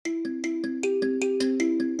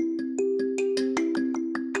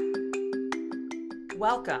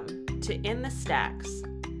Welcome to In the Stacks,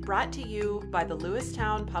 brought to you by the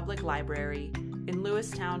Lewistown Public Library in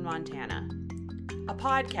Lewistown, Montana, a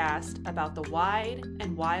podcast about the wide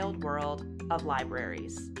and wild world of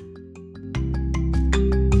libraries.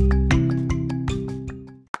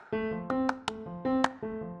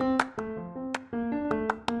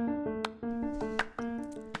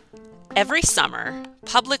 Every summer,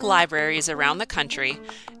 public libraries around the country,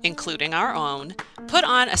 including our own, put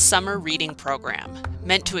on a summer reading program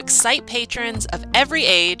meant to excite patrons of every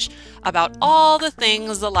age about all the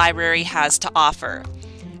things the library has to offer,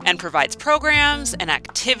 and provides programs and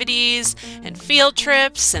activities and field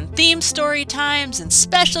trips and theme story times and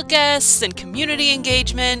special guests and community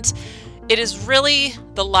engagement. It is really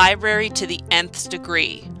the library to the nth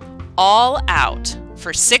degree, all out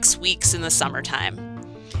for 6 weeks in the summertime.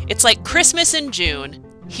 It's like Christmas in June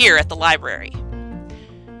here at the library.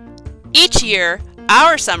 Each year,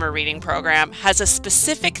 our summer reading program has a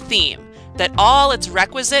specific theme that all its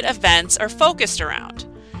requisite events are focused around.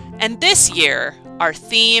 And this year, our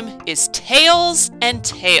theme is Tails and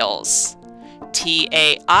Tales.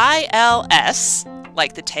 T-A-I-L-S,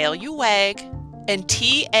 like the tail you wag, and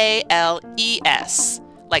T-A-L-E-S,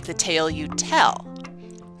 like the tale you tell.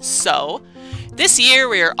 So, this year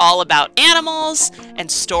we are all about animals and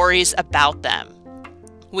stories about them.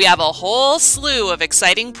 We have a whole slew of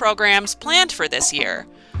exciting programs planned for this year,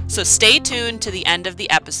 so stay tuned to the end of the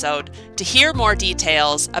episode to hear more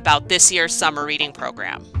details about this year's summer reading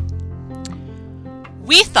program.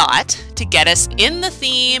 We thought, to get us in the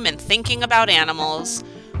theme and thinking about animals,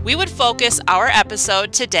 we would focus our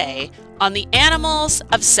episode today on the animals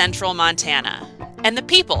of central Montana and the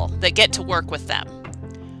people that get to work with them.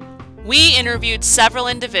 We interviewed several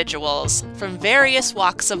individuals from various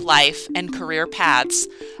walks of life and career paths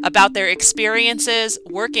about their experiences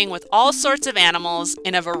working with all sorts of animals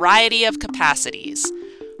in a variety of capacities,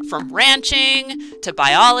 from ranching to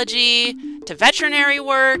biology to veterinary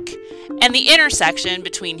work and the intersection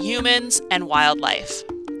between humans and wildlife.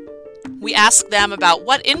 We asked them about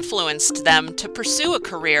what influenced them to pursue a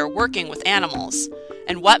career working with animals,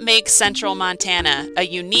 and what makes central Montana a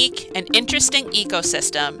unique and interesting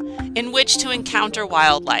ecosystem in which to encounter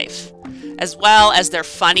wildlife, as well as their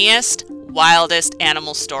funniest, wildest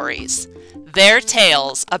animal stories, their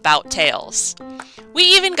tales about tales. We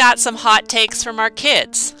even got some hot takes from our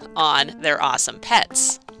kids on their awesome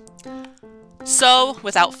pets. So,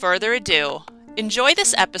 without further ado, enjoy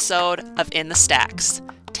this episode of In the Stacks,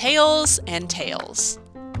 Tales and Tales.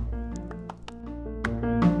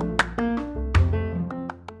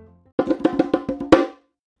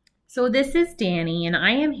 So this is Danny, and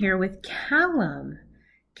I am here with Callum.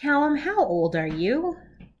 Callum, how old are you?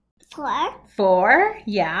 4. 4,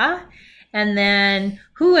 yeah. And then,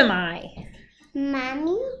 who am I?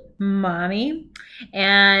 Mommy. Mommy.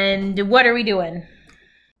 And what are we doing?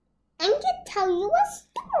 I'm going to tell you a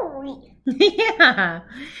story. Yeah.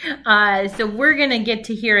 So we're going to get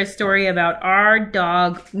to hear a story about our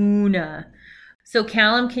dog, Una. So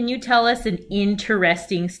Callum, can you tell us an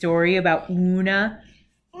interesting story about Una?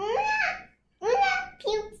 Una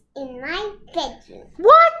puked in my bedroom.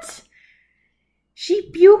 What? She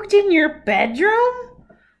puked in your bedroom?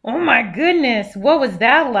 Oh my goodness. What was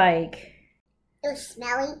that like? It was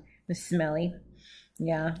smelly. It was smelly.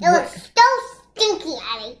 Yeah. It was so stinky,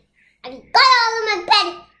 Abby. I got out of my bed,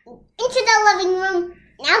 into the living room,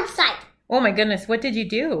 and outside. Oh my goodness. What did you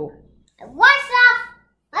do? I washed off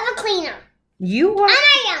with a cleaner. You washed? And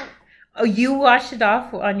I am. Oh, you washed it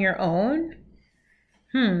off on your own?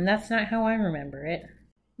 That's not how I remember it.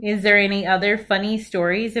 Is there any other funny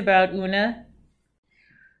stories about Una?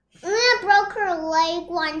 Una broke her leg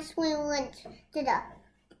once we went to the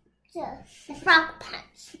frog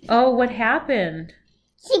pants. Oh, what happened?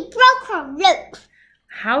 She broke her leg.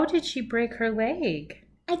 How did she break her leg?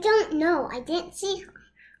 I don't know. I didn't see her.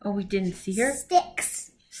 Oh, we didn't see her?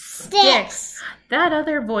 Sticks. That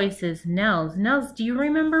other voice is Nels. Nels, do you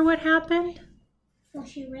remember what happened? Well,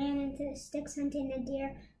 she ran into the sticks hunting a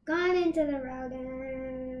deer, got into the road,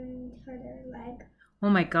 and hurt her leg. Oh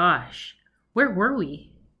my gosh. Where were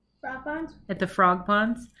we? Frog ponds? At the frog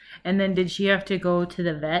ponds? And then did she have to go to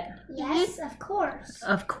the vet? Yes, of course.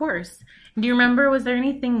 Of course. Do you remember, was there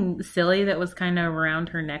anything silly that was kind of around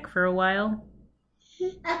her neck for a while?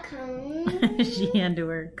 A cone. She had to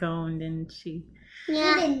wear a cone, didn't she?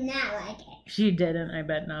 Yeah. She did not like it. She didn't, I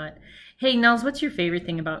bet not. Hey, Nels, what's your favorite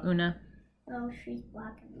thing about Una? Oh, she's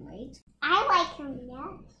black and white. I like her,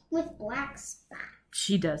 yes, with black spots.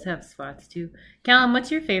 She does have spots, too. Callum,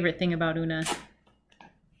 what's your favorite thing about Una?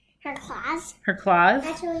 Her claws. Her claws?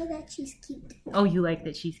 Actually, that she's cute. Oh, you like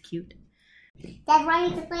that she's cute. Dad,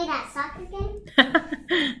 ready to play that soccer game?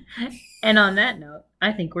 And on that note,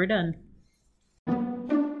 I think we're done.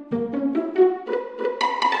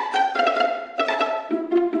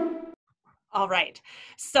 All right.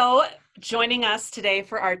 So joining us today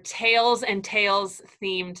for our Tales and Tales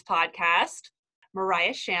themed podcast,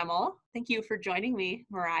 Mariah Schammel. Thank you for joining me,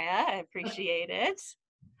 Mariah. I appreciate it.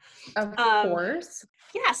 Of course.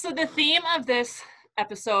 Yeah, so the theme of this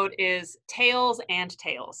episode is Tales and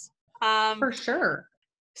Tales. For sure.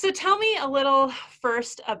 So tell me a little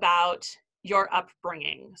first about your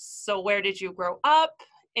upbringing. So where did you grow up,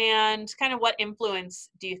 and kind of what influence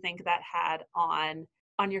do you think that had on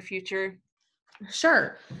your future?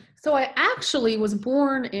 Sure. So I actually was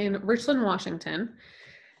born in Richland, Washington.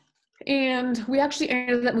 And we actually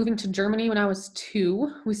ended up moving to Germany when I was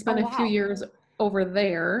 2. We spent a few years over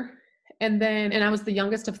there. And I was the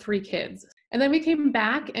youngest of 3 kids. And then we came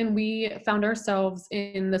back and we found ourselves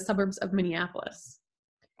in the suburbs of Minneapolis.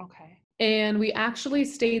 Okay. And we actually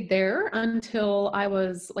stayed there until I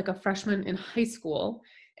was like a freshman in high school.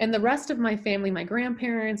 And the rest of my family, my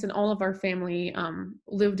grandparents and all of our family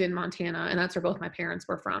lived in Montana, and that's where both my parents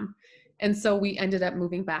were from. And so we ended up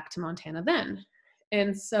moving back to Montana then.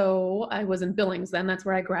 And so I was in Billings then. That's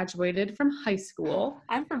where I graduated from high school.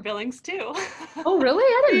 I'm from Billings too. Oh, really?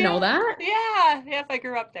 I didn't know that. Yeah, I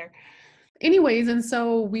grew up there. Anyways, and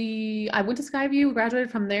so I went to Skyview, graduated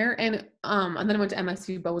from there, and then I went to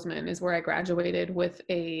MSU Bozeman is where I graduated with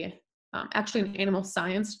actually an animal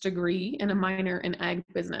science degree and a minor in ag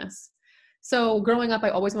business. So growing up, I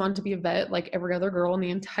always wanted to be a vet like every other girl in the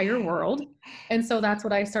entire world. And so that's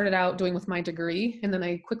what I started out doing with my degree. And then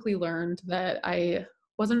I quickly learned that I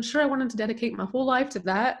wasn't sure I wanted to dedicate my whole life to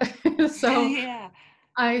that. So yeah.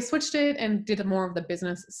 I switched it and did more of the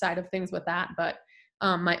business side of things with that. But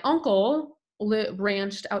my uncle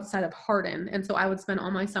ranched outside of Hardin. And so I would spend all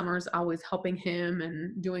my summers always helping him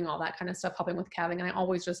and doing all that kind of stuff, helping with calving. And I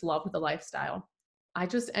always just loved the lifestyle. I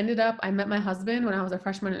met my husband when I was a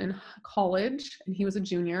freshman in college and he was a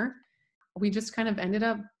junior. We just kind of ended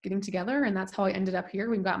up getting together, and that's how I ended up here.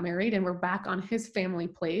 We got married and we're back on his family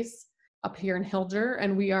place up here in Hilger,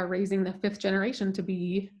 and we are raising the 5th generation to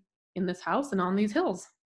be in this house and on these hills.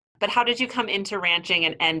 But how did you come into ranching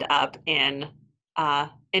and end up in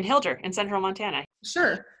Hilger in central Montana?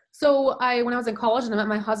 Sure. So when I was in college and I met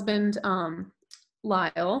my husband,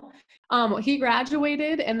 Lyle, he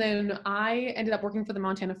graduated, and then I ended up working for the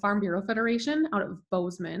Montana Farm Bureau Federation out of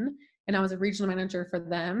Bozeman, and I was a regional manager for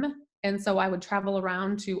them. And so I would travel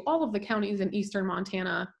around to all of the counties in eastern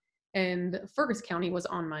Montana, and Fergus County was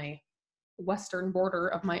on my western border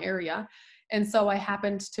of my area. And so I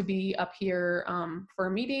happened to be up here for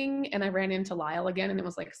a meeting, and I ran into Lyle again, and it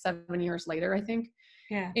was like 7 years later, I think.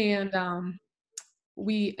 Yeah. And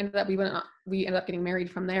we ended up getting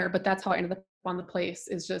married from there. But that's how I ended up on the place.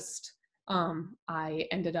 Is just I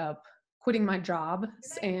ended up quitting my job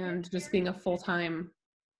and just being a full-time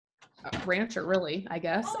rancher. Really, I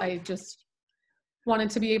guess I just wanted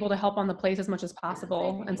to be able to help on the place as much as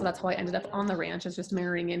possible, and so that's how I ended up on the ranch, is just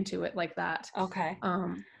marrying into it like that. Okay.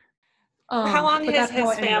 How long has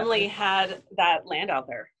his family had that land out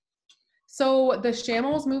there? So the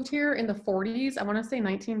Schammels moved here in the 40s. I want to say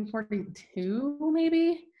 1942,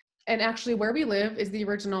 maybe. And actually where we live is the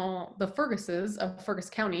Ferguses of Fergus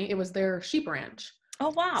County. It was their sheep ranch.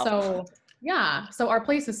 Oh, wow. So yeah. So our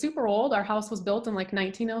place is super old. Our house was built in like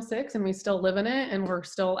 1906 and we still live in it, and we're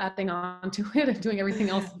still adding on to it and doing everything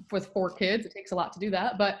else with 4 kids. It takes a lot to do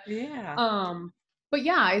that. But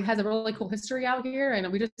yeah, it has a really cool history out here, and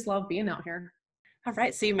we just love being out here. All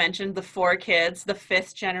right. So you mentioned the 4 kids, the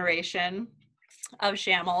 5th generation of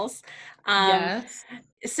Schammels. Yes.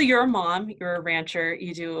 So you're a mom, you're a rancher,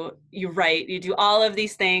 you write, you do all of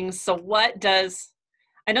these things. So I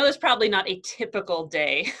know there's probably not a typical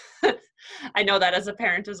day. I know that as a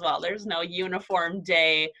parent as well. There's no uniform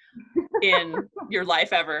day in your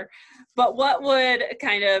life ever. But what would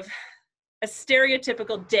kind of a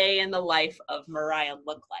stereotypical day in the life of Mariah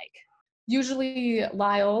look like? Usually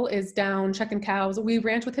Lyle is down checking cows. We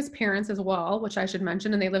ranch with his parents as well, which I should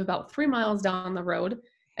mention, and they live about 3 miles down the road.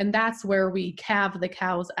 And that's where we calve the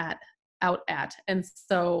cows out at. And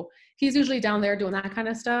so he's usually down there doing that kind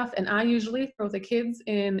of stuff. And I usually throw the kids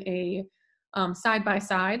in a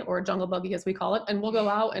side-by-side, or a jungle buggy as we call it. And we'll go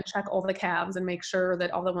out and check all the calves and make sure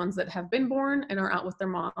that all the ones that have been born and are out with their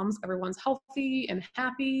moms, everyone's healthy and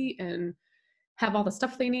happy and have all the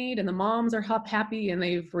stuff they need, and the moms are happy and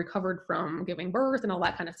they've recovered from giving birth and all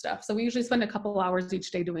that kind of stuff. So we usually spend a couple hours each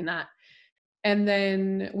day doing that. And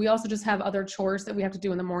then we also just have other chores that we have to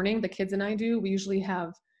do in the morning. The kids and I do. We usually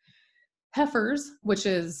have heifers, which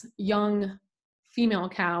is young female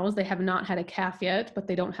cows. They have not had a calf yet, but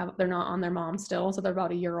they're not on their mom still. So they're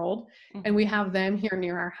about a year old. Mhm. And we have them here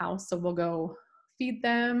near our house. So we'll go feed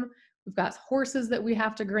them. We've got horses that we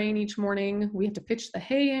have to grain each morning. We have to pitch the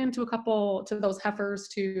hay in to those heifers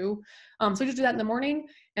too. So we just do that in the morning.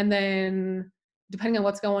 And then depending on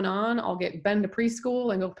what's going on, I'll get Ben to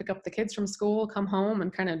preschool and go pick up the kids from school, come home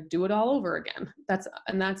and kind of do it all over again. That's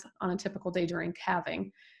on a typical day during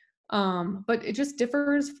calving. But it just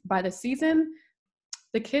differs by the season.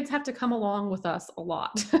 The kids have to come along with us a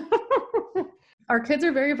lot. Our kids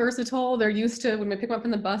are very versatile. They're used to, when we pick them up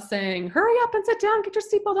in the bus, saying, hurry up and sit down, get your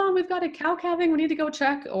seatbelt on. We've got a cow calving. We need to go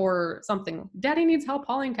check, or something. Daddy needs help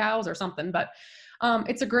hauling cows or something. But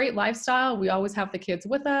it's a great lifestyle. We always have the kids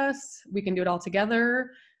with us. We can do it all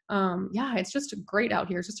together. It's just great out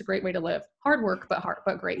here. It's just a great way to live. Hard work,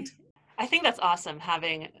 but great. I think that's awesome,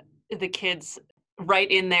 having the kids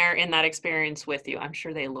right in there in that experience with you. I'm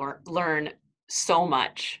sure they learn so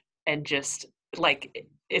much, and just like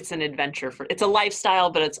it's an adventure it's a lifestyle,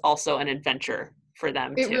 but it's also an adventure for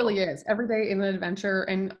them too. It really is. Every day is an adventure,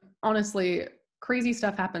 and honestly, crazy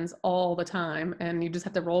stuff happens all the time, and you just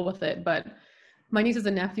have to roll with it. But my nieces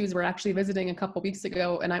and nephews were actually visiting a couple weeks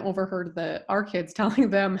ago, and I overheard our kids telling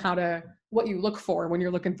them what you look for when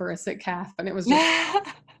you're looking for a sick calf, and it was just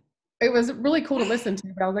it was really cool to listen to.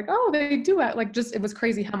 But I was like, oh, they do it. It was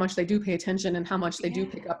crazy how much they do pay attention and how much they do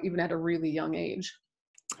pick up even at a really young age.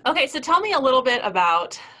 Okay, so tell me a little bit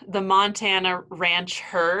about the Montana Ranch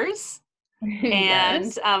Hers and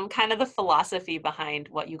Yes. kind of the philosophy behind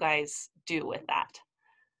what you guys do with that.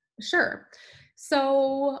 Sure.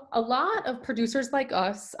 So a lot of producers like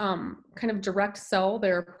us kind of direct sell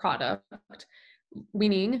their product,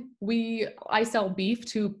 meaning I sell beef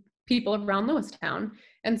to people around Lewistown.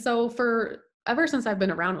 And so ever since I've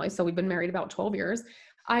been around, so we've been married about 12 years,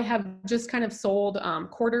 I have just kind of sold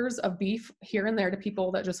quarters of beef here and there to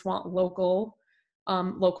people that just want local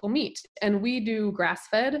meat. And we do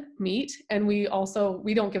grass-fed meat, and we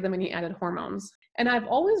don't give them any added hormones. And I've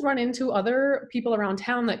always run into other people around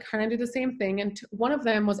town that kind of do the same thing. And one of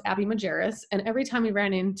them was Abby Majerus. And every time we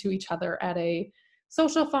ran into each other at a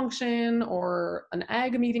social function or an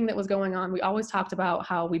ag meeting that was going on, we always talked about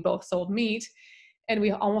how we both sold meat and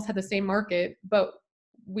we almost had the same market, but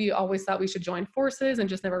we always thought we should join forces and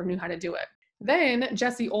just never knew how to do it. Then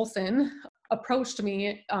Jessie Olson approached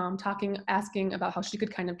me asking about how she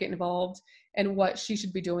could kind of get involved and what she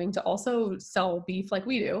should be doing to also sell beef like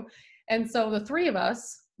we do. And so the three of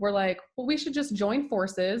us were like, well, we should just join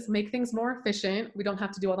forces, make things more efficient. We don't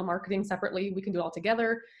have to do all the marketing separately. We can do it all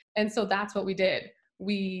together. And so that's what we did.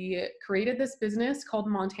 We created this business called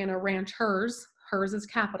Montana Ranch Hers. Hers is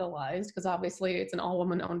capitalized because obviously it's an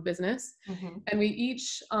all-woman owned business. Mm-hmm. And we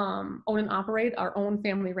each own and operate our own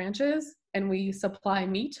family ranches, and we supply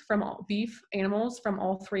meat from beef animals from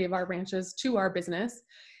all three of our ranches to our business.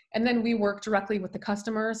 And then we work directly with the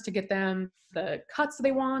customers to get them the cuts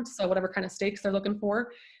they want. So whatever kind of steaks they're looking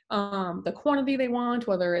for, the quantity they want,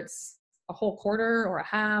 whether it's a whole quarter or a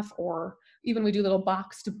half, or even we do little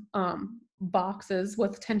boxes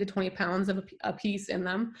with 10 to 20 pounds of a piece in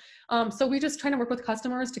them. So we just try to work with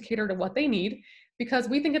customers to cater to what they need, because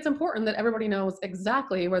we think it's important that everybody knows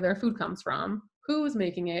exactly where their food comes from, who's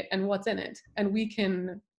making it, and what's in it. And we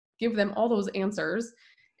can give them all those answers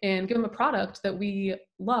and give them a product that we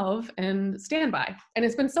love and stand by. And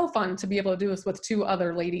it's been so fun to be able to do this with two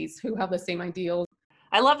other ladies who have the same ideals.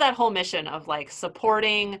 I love that whole mission of like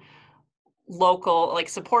supporting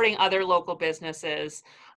other local businesses,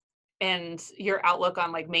 and your outlook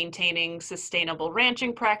on like maintaining sustainable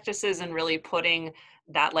ranching practices and really putting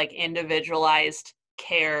that like individualized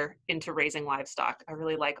care into raising livestock. I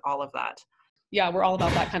really like all of that. Yeah, we're all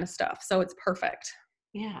about that kind of stuff. So it's perfect.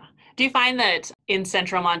 Yeah. Do you find that in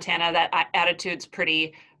central Montana that attitude's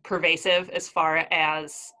pretty pervasive as far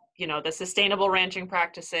as, the sustainable ranching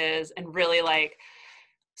practices and really like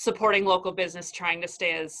supporting local business, trying to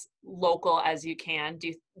stay as local as you can?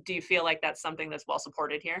 Do you feel like that's something that's well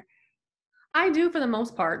supported here? I do, for the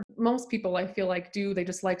most part. Most people, I feel like, they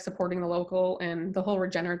just like supporting the local, and the whole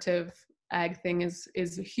regenerative ag thing is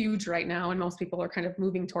huge right now. And most people are kind of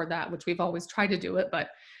moving toward that, which we've always tried to do it, but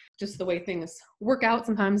just the way things work out,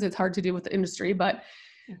 sometimes it's hard to do with the industry. But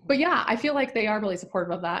yeah, I feel like they are really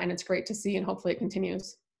supportive of that, and it's great to see, and hopefully it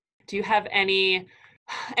continues. Do you have any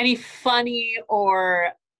funny or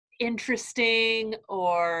interesting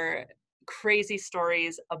or crazy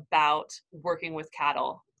stories about working with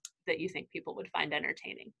cattle that you think people would find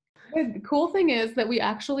entertaining? The cool thing is that we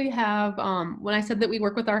actually have, when I said that we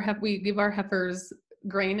work with we give our heifers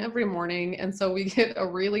grain every morning. And so we get a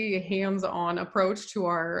really hands-on approach to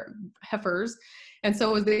our heifers. And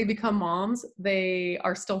so as they become moms, they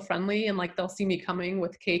are still friendly, and like they'll see me coming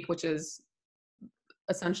with cake, which is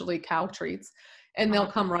essentially cow treats, and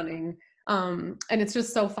they'll come running. And it's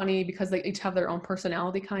just so funny because they each have their own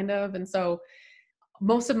personality kind of. And so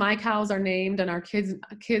most of my cows are named, and our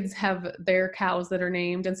kids have their cows that are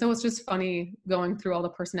named. And so it's just funny going through all the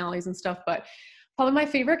personalities and stuff. But probably my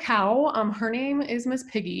favorite cow, her name is Miss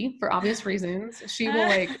Piggy for obvious reasons. She will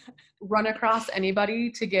like run across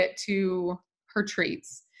anybody to get to her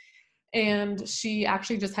treats. And she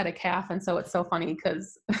actually just had a calf. And so it's so funny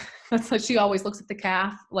because that's like, she always looks at the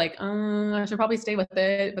calf like, I should probably stay with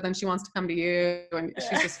it. But then she wants to come to you. And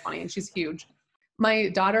she's just funny, and she's huge. My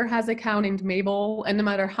daughter has a cow named Mabel, and no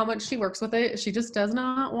matter how much she works with it, she just does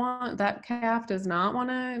not want, that calf does not want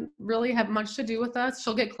to really have much to do with us.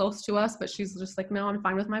 She'll get close to us, but she's just like, no, I'm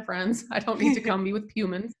fine with my friends. I don't need to come be with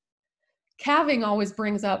humans. Calving always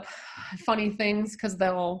brings up funny things because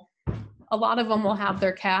a lot of them will have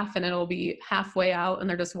their calf and it'll be halfway out and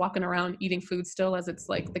they're just walking around eating food still, as it's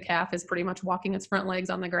like the calf is pretty much walking its front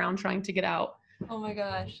legs on the ground trying to get out. Oh my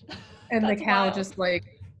gosh. And That's the cow wild. just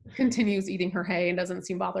like continues eating her hay and doesn't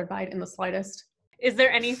seem bothered by it in the slightest. Is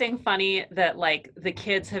there anything funny that like the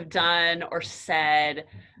kids have done or said,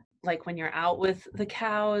 like when you're out with the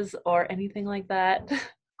cows or anything like that?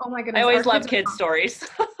 Oh my goodness. I always Our love kids' stories.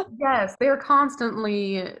 Yes, they're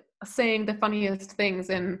constantly saying the funniest things.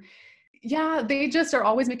 And yeah, they just are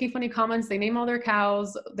always making funny comments. They name all their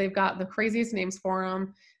cows. They've got the craziest names for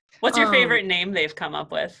them. What's your favorite name they've come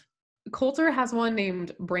up with? Coulter has one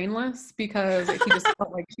named Brainless because he just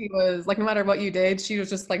felt like she was like, no matter what you did, she was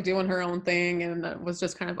just like doing her own thing and was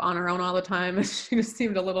just kind of on her own all the time. And she just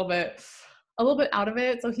seemed a little bit out of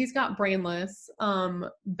it. So he's got Brainless.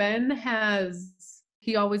 Ben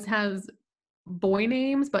he always has boy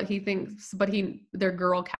names, but they're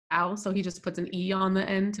girl cows. So he just puts an E on the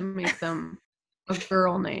end to make them a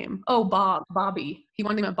girl name. Oh, Bobby. He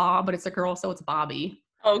wanted to name it Bob, but it's a girl, so it's Bobby.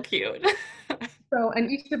 Oh, cute. So,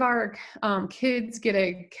 and each of our kids get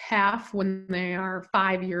a calf when they are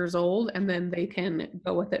 5 years old, and then they can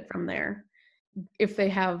go with it from there. If they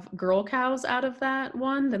have girl cows out of that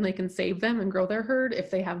one, then they can save them and grow their herd.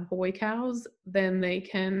 If they have boy cows, then they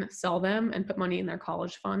can sell them and put money in their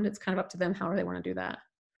college fund. It's kind of up to them however they want to do that.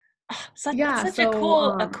 Such a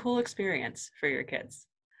cool experience for your kids.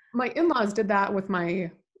 My in-laws did that with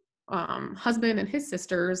my husband and his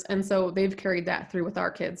sisters, and so they've carried that through with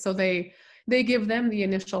our kids. So they give them the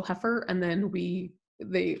initial heifer, and then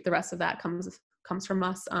the rest of that comes from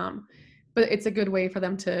us. But it's a good way for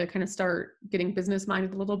them to kind of start getting business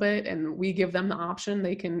minded a little bit, and we give them the option.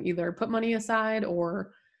 They can either put money aside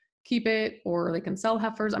or keep it, or they can sell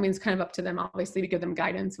heifers. I mean, it's kind of up to them, obviously, to give them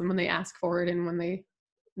guidance when they ask for it and when they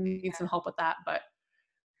need some help with that. But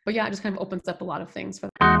yeah, it just kind of opens up a lot of things for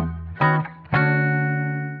them.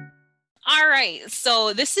 All right,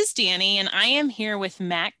 so this is Danny, and I am here with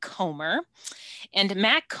Matt Comer. And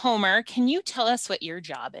Matt Comer, can you tell us what your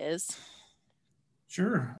job is?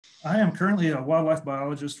 Sure. I am currently a wildlife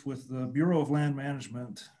biologist with the Bureau of Land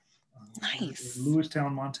Management. Nice. In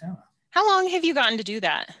Lewistown, Montana. How long have you gotten to do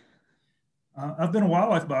that? I've been a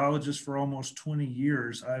wildlife biologist for almost 20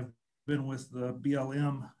 years. I've been with the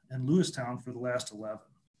BLM in Lewistown for the last 11.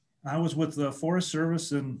 I was with the Forest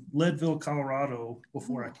Service in Leadville, Colorado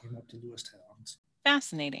before I came up to Lewistown.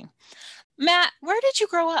 Fascinating. Matt, where did you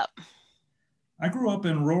grow up? I grew up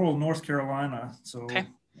in rural North Carolina, so okay.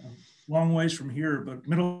 Long ways from here, but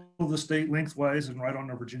middle of the state lengthwise and right on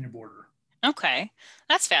the Virginia border. Okay,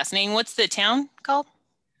 that's fascinating. What's the town called?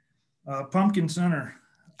 Pumpkin Center.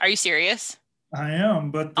 Are you serious? I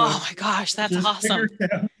am, but oh my gosh, that's awesome.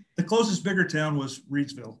 The closest bigger town was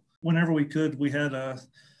Reedsville. Whenever we could, we had a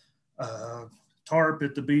tarp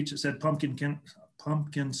at the beach that said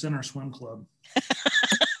Pumpkin Center Swim Club.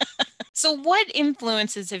 So what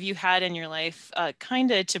influences have you had in your life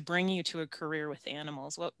kind of to bring you to a career with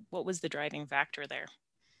animals? What was the driving factor there?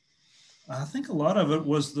 I think a lot of it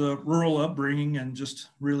was the rural upbringing and just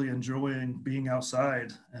really enjoying being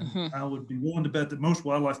outside. And I would be willing to bet that most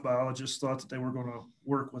wildlife biologists thought that they were going to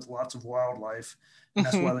work with lots of wildlife. And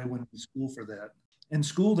that's why they went to school for that. In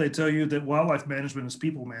school, they tell you that wildlife management is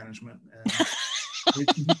people management.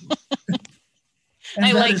 And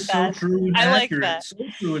I that like is that. So true and I accurate. Like that. So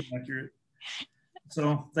true and accurate.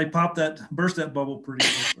 So they burst that bubble pretty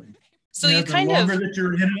quickly. So the longer that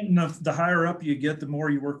you're in it, and the higher up you get, the more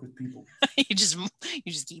you work with people. you just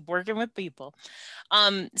keep working with people.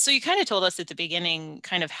 So you kind of told us at the beginning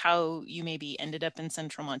kind of how you maybe ended up in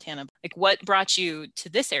central Montana. Like what brought you to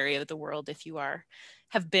this area of the world if you are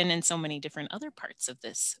have been in so many different other parts of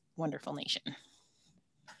this wonderful nation?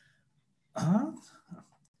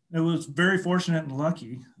 It was very fortunate and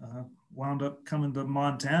lucky. Wound up coming to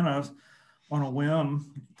Montana on a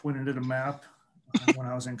whim, pointed at a map when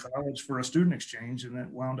I was in college for a student exchange, and it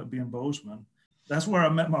wound up being Bozeman. That's where I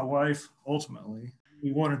met my wife ultimately.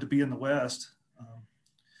 We wanted to be in the West.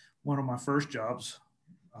 One of my first jobs,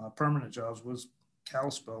 permanent jobs, was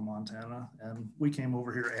Kalispell, Montana, and we came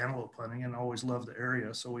over here antelope hunting and always loved the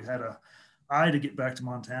area. So we had an eye to get back to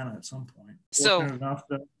Montana at some point. Fortunate enough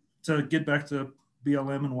to get back to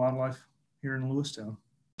BLM and wildlife here in Lewistown.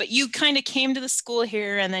 But you kind of came to the school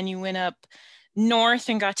here and then you went up north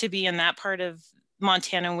and got to be in that part of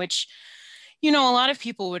Montana, which, you know, a lot of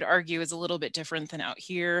people would argue is a little bit different than out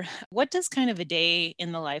here. What does kind of a day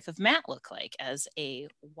in the life of Matt look like as a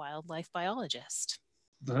wildlife biologist?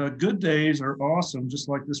 The good days are awesome. Just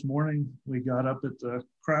like this morning, we got up at the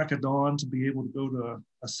crack of dawn to be able to go to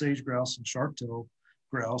a sage grouse and sharp-tailed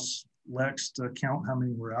grouse Lex to count how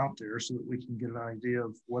many were out there so that we can get an idea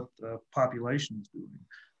of what the population is doing.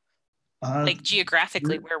 Like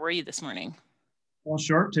geographically, where were you this morning? Well,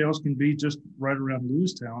 sharp-tails can be just right around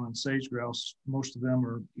Lewistown, and sage grouse, most of them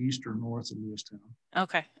are east or north of Lewistown.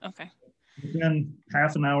 Okay. Within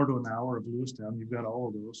half an hour to an hour of Lewistown, you've got all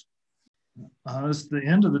of those. It's the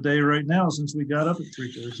end of the day right now since we got up at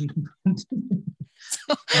 3:30.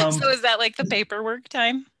 So is that like the paperwork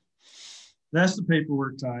time? That's the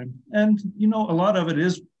paperwork time. And, you know, a lot of it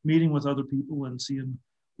is meeting with other people and seeing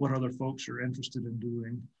what other folks are interested in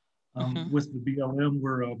doing. With the BLM,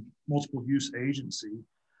 we're a multiple use agency.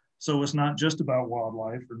 So it's not just about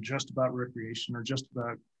wildlife or just about recreation or just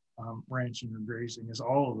about ranching or grazing. It's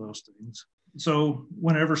all of those things. So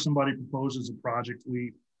whenever somebody proposes a project,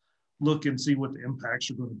 we look and see what the impacts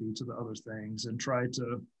are going to be to the other things and try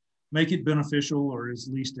to make it beneficial or as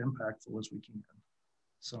least impactful as we can.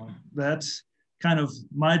 So that's kind of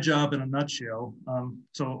my job in a nutshell.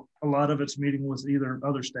 So a lot of it's meeting with either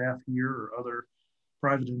other staff here or other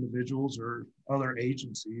private individuals or other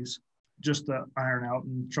agencies just to iron out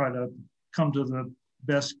and try to come to the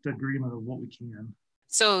best agreement of what we can.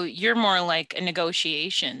 So you're more like a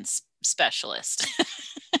negotiations specialist.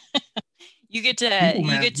 You get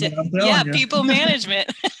to people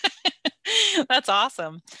management. That's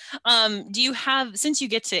awesome. Do you have, since you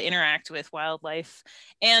get to interact with wildlife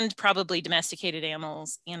and probably domesticated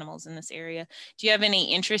animals in this area, do you have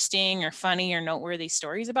any interesting or funny or noteworthy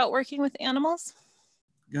stories about working with animals?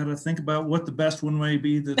 Got to think about what the best one may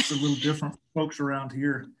be that's a little different for folks around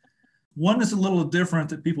here. One that's a little different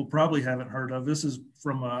that people probably haven't heard of. This is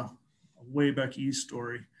from a way back east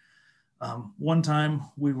story. One time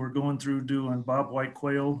we were going through doing bobwhite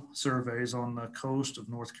quail surveys on the coast of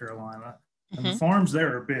North Carolina. And the farms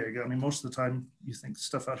there are big. I mean, most of the time you think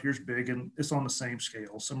stuff out here is big and it's on the same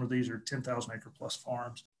scale. Some of these are 10,000 acre plus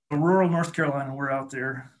farms. In rural North Carolina, we're out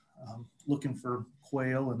there looking for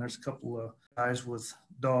quail, and there's a couple of guys with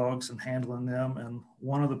dogs and handling them. And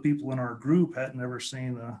one of the people in our group had never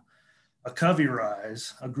seen a covey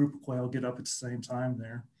rise, a group of quail get up at the same time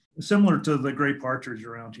there. Similar to the gray partridge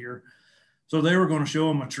around here. So they were going to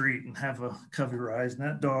show him a treat and have a covey rise, and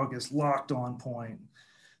that dog is locked on point.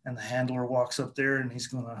 And the handler walks up there and he's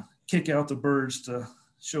going to kick out the birds to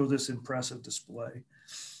show this impressive display.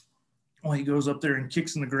 Well, he goes up there and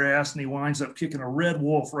kicks in the grass and he winds up kicking a red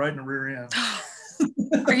wolf right in the rear end.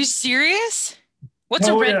 Are you serious? What's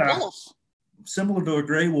a red wolf? Similar to a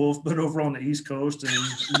gray wolf, but over on the East Coast and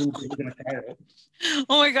a little bit than a coyote.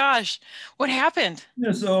 Oh my gosh. What happened?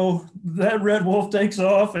 Yeah, so that red wolf takes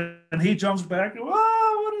off and he jumps back. Whoa,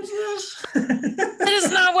 what is this? That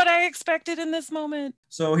is not what I expected in this moment.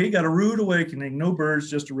 So he got a rude awakening. No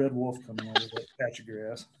birds, just a red wolf coming over that patch of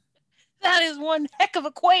grass. That is one heck of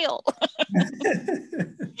a quail.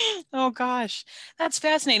 Oh gosh, that's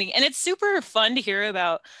fascinating. And it's super fun to hear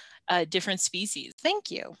about different species.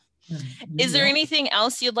 Thank you. Is there anything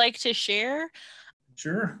else you'd like to share?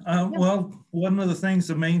 Sure. Well, one of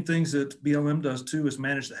the main things that BLM does too is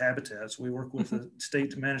manage the habitats. We work with the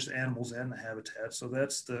state to manage the animals and the habitat. So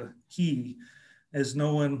that's the key, is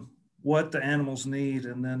knowing what the animals need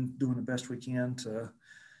and then doing the best we can to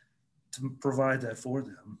provide that for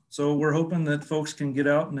them. So we're hoping that folks can get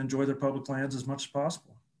out and enjoy their public lands as much as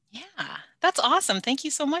possible. Yeah, that's awesome. Thank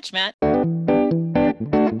you so much, Matt.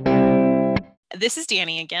 This is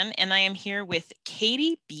Danny again, and I am here with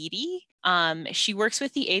Katie Beatty. She works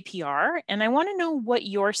with the APR, and I want to know what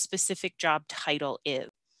your specific job title is.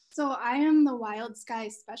 So I am the Wild Sky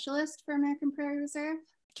Specialist for American Prairie Reserve.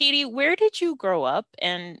 Katie, where did you grow up,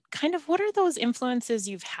 and kind of what are those influences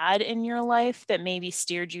you've had in your life that maybe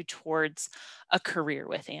steered you towards a career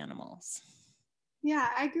with animals? Yeah,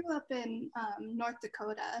 I grew up in North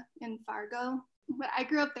Dakota in Fargo, but I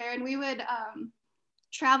grew up there and we would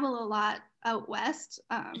travel a lot out west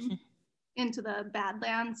into the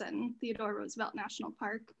Badlands and Theodore Roosevelt National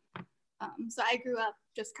Park. So I grew up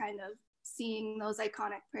just kind of seeing those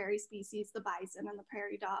iconic prairie species, the bison and the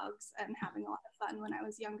prairie dogs, and having a lot of fun when I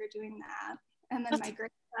was younger doing that. And then my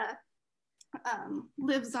grandpa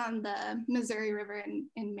lives on the Missouri River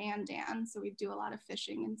in Mandan, so we do a lot of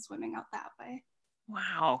fishing and swimming out that way.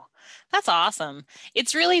 Wow, that's awesome.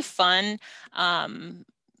 It's really fun.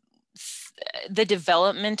 The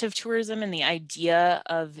development of tourism and the idea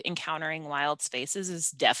of encountering wild spaces is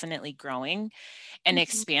definitely growing and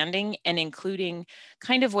expanding and including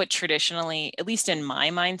kind of what traditionally, at least in my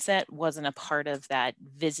mindset, wasn't a part of that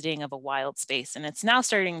visiting of a wild space. And it's now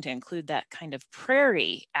starting to include that kind of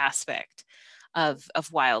prairie aspect of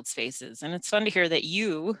wild spaces. And it's fun to hear that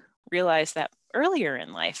you realized that earlier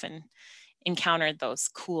in life and encountered those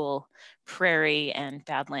cool prairie and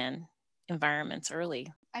badland environments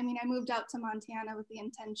early. I mean, I moved out to Montana with the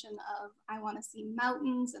intention of I want to see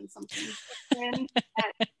mountains and something different.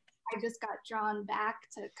 I just got drawn back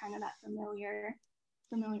to kind of that familiar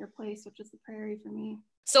place, which is the prairie for me.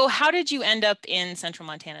 So how did you end up in Central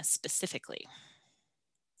Montana specifically?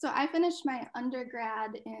 So I finished my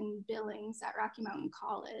undergrad in Billings at Rocky Mountain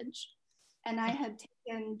College, and I had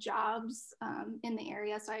taken jobs in the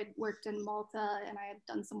area. So I had worked in Malta and I had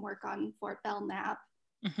done some work on Fort Belknap.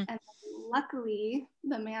 And luckily,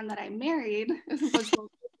 the man that I married was located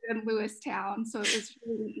in Lewistown, so it was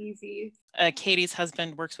really easy. Katie's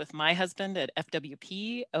husband works with my husband at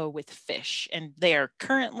FWP with fish, and they are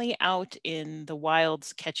currently out in the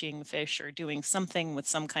wilds catching fish or doing something with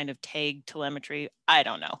some kind of tag telemetry. I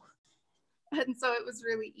don't know. And so it was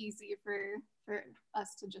really easy for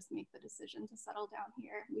us to just make the decision to settle down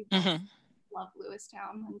here. We both love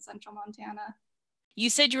Lewistown in Central Montana. You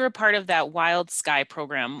said you were part of that Wild Sky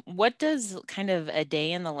program. What does kind of a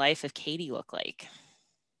day in the life of Katie look like?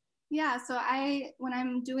 Yeah, so when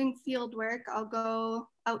I'm doing field work, I'll go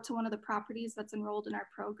out to one of the properties that's enrolled in our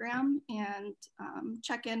program and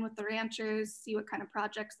check in with the ranchers, see what kind of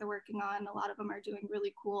projects they're working on. A lot of them are doing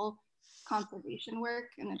really cool conservation work,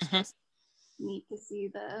 and it's just neat to see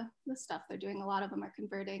the stuff they're doing. A lot of them are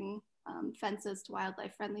converting fences to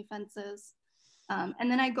wildlife friendly fences.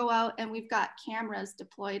 And then I go out and we've got cameras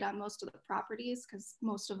deployed on most of the properties because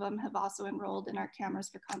most of them have also enrolled in our Cameras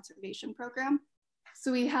for Conservation program.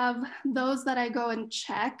 So we have those that I go and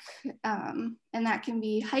check, and that can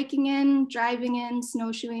be hiking in, driving in,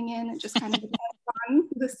 snowshoeing in. It just kind of depends on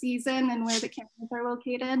the season and where the cameras are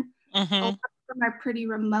located. A lot of them are pretty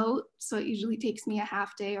remote, so it usually takes me a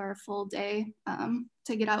half day or a full day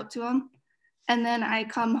to get out to them. And then I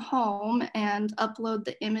come home and upload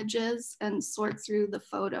the images and sort through the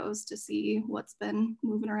photos to see what's been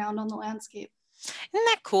moving around on the landscape. Isn't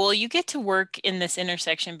that cool? You get to work in this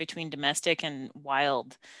intersection between domestic and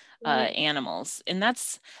wild animals, and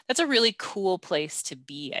that's a really cool place to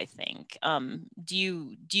be, I think. Do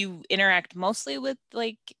you interact mostly with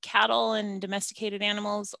like cattle and domesticated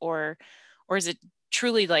animals, or is it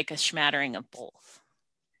truly like a smattering of both?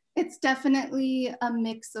 It's definitely a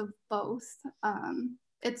mix of both.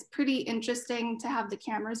 It's pretty interesting to have the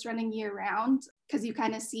cameras running year round because you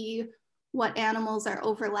kind of see what animals are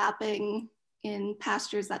overlapping in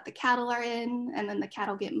pastures that the cattle are in, and then the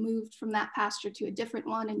cattle get moved from that pasture to a different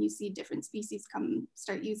one, and you see different species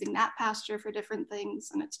start using that pasture for different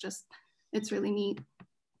things, and it's really neat.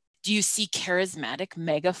 Do you see charismatic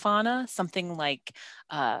megafauna, something like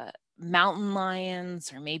mountain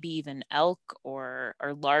lions or maybe even elk or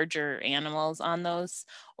larger animals on those?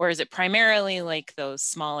 Or is it primarily like those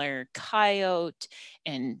smaller coyote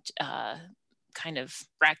and kind of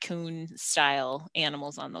raccoon style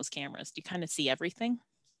animals on those cameras? Do you kind of see everything?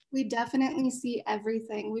 We definitely see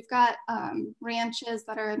everything. We've got ranches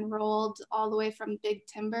that are enrolled all the way from Big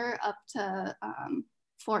Timber up to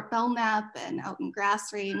Fort Belknap and out in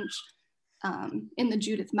Grass Range. In the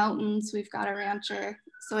Judith Mountains, we've got a rancher.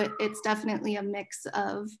 So it's definitely a mix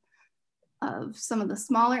of some of the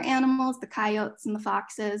smaller animals, the coyotes and the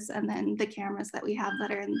foxes, and then the cameras that we have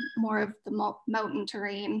that are in more of the mountain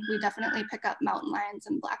terrain. We definitely pick up mountain lions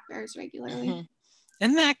and black bears regularly.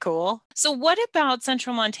 Isn't that cool? So what about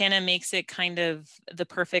Central Montana makes it kind of the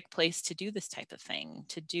perfect place to do this type of thing,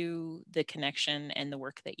 to do the connection and the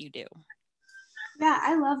work that you do? Yeah,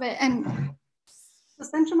 I love it. And so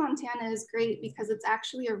Central Montana is great because it's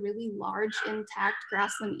actually a really large, intact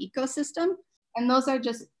grassland ecosystem. And those are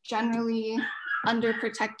just generally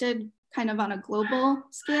underprotected kind of on a global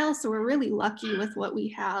scale. So we're really lucky with what we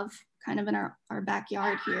have kind of in our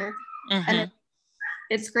backyard here. And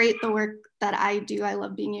it's great the work that I do. I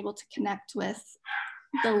love being able to connect with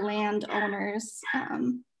the landowners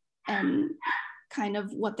and kind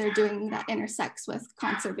of what they're doing that intersects with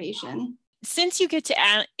conservation. Since you get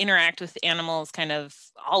to interact with animals kind of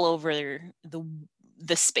all over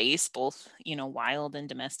the space, both, wild and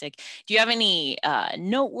domestic, do you have any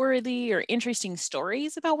noteworthy or interesting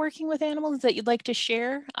stories about working with animals that you'd like to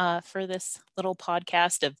share for this little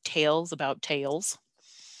podcast of tales about tales?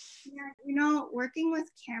 Yeah, working with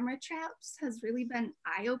camera traps has really been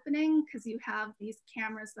eye-opening because you have these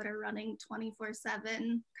cameras that are running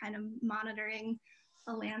 24/7, kind of monitoring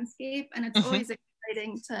a landscape, and it's always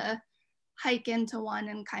exciting to hike into one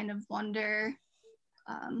and kind of wonder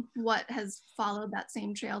what has followed that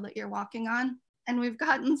same trail that you're walking on. And we've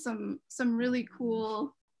gotten some really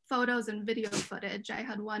cool photos and video footage. I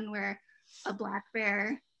had one where a black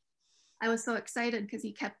bear, I was so excited because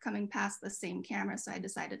he kept coming past the same camera, so I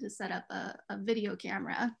decided to set up a video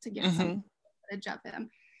camera to get some footage of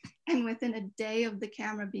him. And within a day of the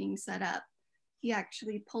camera being set up, he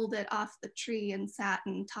actually pulled it off the tree and sat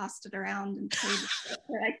and tossed it around and played with it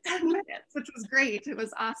for like 10 minutes, which was great. It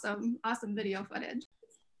was awesome video footage.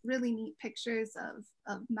 Really neat pictures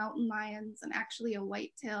of mountain lions and actually a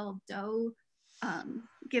white-tailed doe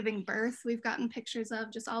giving birth. We've gotten pictures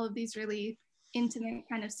of just all of these really intimate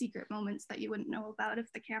kind of secret moments that you wouldn't know about if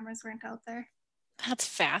the cameras weren't out there. That's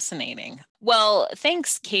fascinating. Well,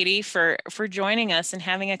 thanks, Katie, for joining us and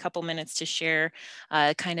having a couple minutes to share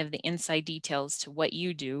kind of the inside details to what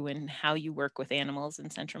you do and how you work with animals in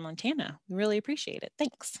Central Montana. We really appreciate it.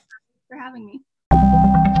 Thanks. Thanks for having me.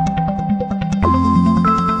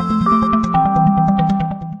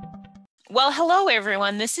 Well, hello,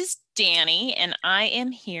 everyone. This is Danny, and I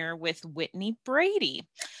am here with Whitney Brady.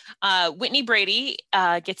 Whitney Brady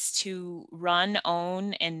gets to run,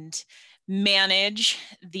 own, and manage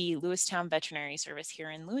the Lewistown Veterinary Service here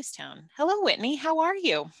in Lewistown. Hello, Whitney. How are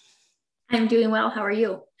you? I'm doing well. How are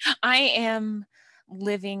you? I am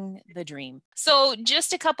living the dream. So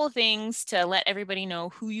just a couple things to let everybody know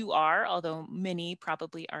who you are, although many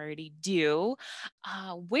probably already do.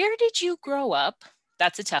 Where did you grow up?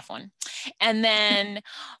 That's a tough one. And then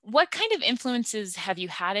what kind of influences have you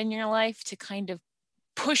had in your life to kind of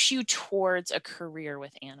push you towards a career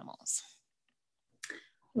with animals?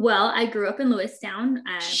 Well, I grew up in Lewistown.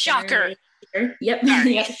 Shocker. Yep.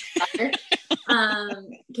 Yep. Shocker.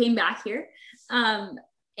 Came back here.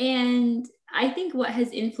 And I think what has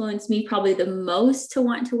influenced me probably the most to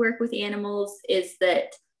want to work with animals is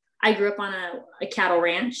that I grew up on a cattle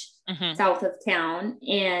ranch south of town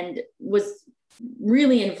and was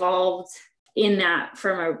really involved in that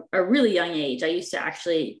from a really young age. I used to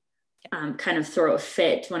actually kind of throw a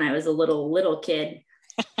fit when I was a little kid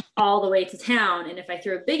all the way to town. And if I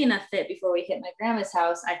threw a big enough fit before we hit my grandma's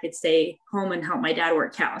house, I could stay home and help my dad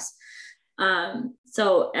work cows.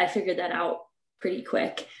 So I figured that out pretty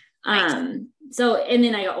quick. And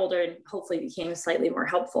then I got older and hopefully became slightly more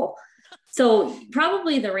helpful. So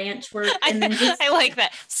probably the ranch work. And then I like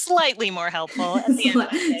that. Slightly more helpful at the end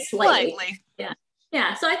of the day. Slightly. Yeah.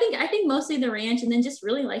 Yeah. So I think mostly the ranch, and then just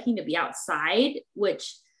really liking to be outside,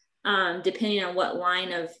 which depending on what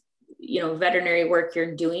line of, veterinary work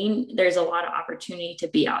you're doing, there's a lot of opportunity to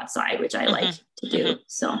be outside, which I like to do.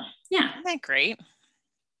 So yeah. Isn't that great?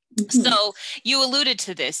 So you alluded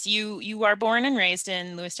to this. You are born and raised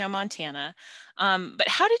in Lewistown, Montana. But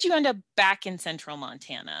how did you end up back in Central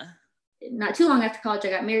Montana? Not too long after college,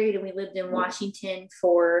 I got married and we lived in Washington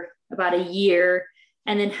for about a year,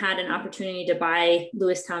 and then had an opportunity to buy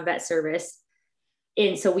Lewistown Vet Service.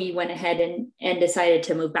 And so we went ahead and decided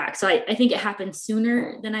to move back. So I think it happened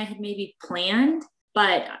sooner than I had maybe planned,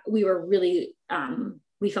 but we were really,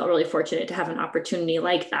 we felt really fortunate to have an opportunity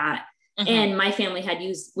like that. And my family had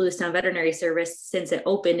used Lewistown Veterinary Service since it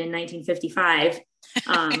opened in 1955.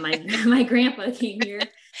 My grandpa came here.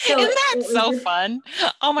 So isn't that so fun?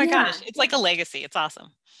 Oh my gosh. It's like a legacy. It's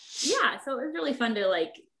awesome. Yeah. So it was really fun to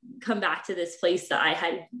come back to this place that I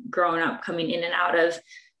had grown up coming in and out of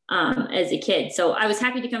as a kid. So I was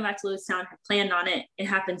happy to come back to Lewistown, planned on it. It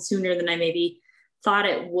happened sooner than I maybe thought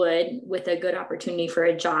it would, with a good opportunity for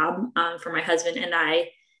a job for my husband and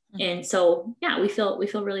I. And so, yeah, we feel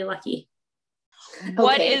really lucky.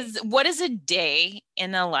 What is a day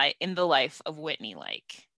in the life of Whitney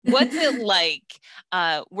like? What's it like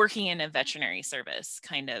working in a veterinary service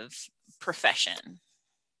kind of profession?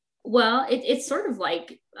 Well, it's sort of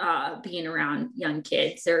like being around young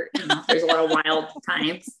kids. There's a lot of wild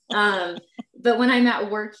times. But when I'm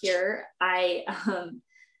at work here,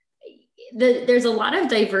 there's a lot of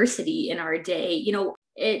diversity in our day.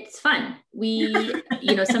 It's fun. We,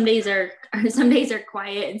 some days are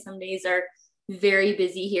quiet and some days are very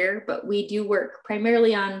busy here, but we do work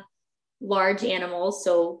primarily on large animals.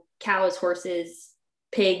 So cows, horses,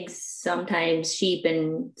 pigs, sometimes sheep,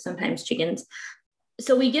 and sometimes chickens.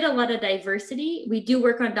 So we get a lot of diversity. We do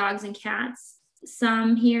work on dogs and cats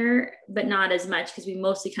some here, but not as much because we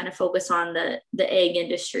mostly kind of focus on the egg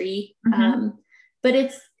industry. But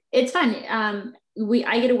it's fun.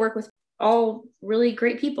 I get to work with all really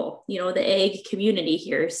great people, the egg community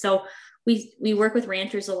here. So we work with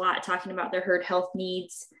ranchers a lot, talking about their herd health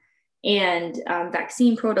needs and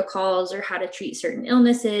vaccine protocols or how to treat certain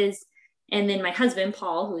illnesses. And then my husband,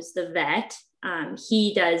 Paul, who's the vet,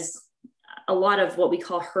 he does a lot of what we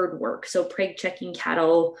call herd work. So preg checking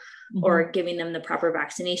cattle or giving them the proper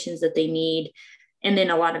vaccinations that they need. And then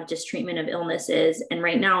a lot of just treatment of illnesses. And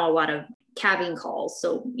right now, a lot of calving calls.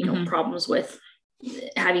 So, problems with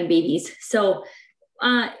having babies. So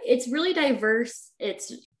it's really diverse.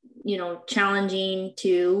 It's, challenging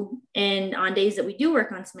too. And on days that we do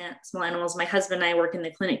work on small animals, my husband and I work in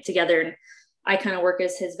the clinic together, and I kind of work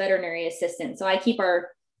as his veterinary assistant. So I keep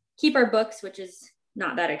our books, which is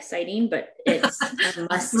not that exciting, but it's a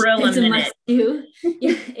must. It's a must do.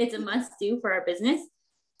 Yeah, it's a must do for our business.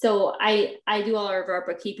 So I do all of our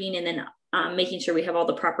bookkeeping, and then making sure we have all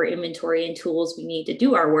the proper inventory and tools we need to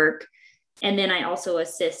do our work. And then I also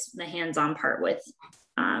assist the hands-on part with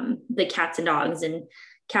the cats and dogs and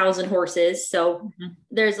cows and horses. So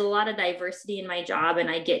there's a lot of diversity in my job, and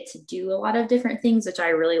I get to do a lot of different things, which I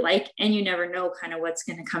really like. And you never know kind of what's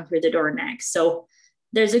going to come through the door next. So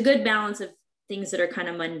there's a good balance of things that are kind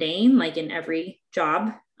of mundane, like in every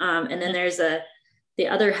job. And then there's the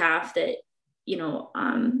other half that,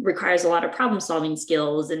 requires a lot of problem solving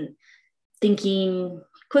skills and thinking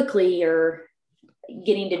quickly or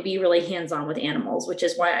getting to be really hands-on with animals, which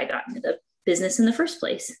is why I got into the business in the first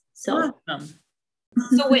place. So, awesome.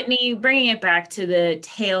 So Whitney, bringing it back to the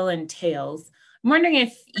tale and tales, I'm wondering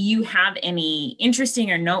if you have any interesting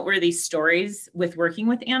or noteworthy stories with working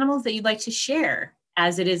with animals that you'd like to share,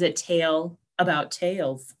 as it is a tale about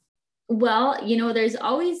tales. Well, there's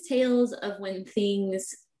always tales of when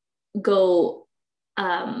things go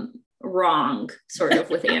wrong, sort of,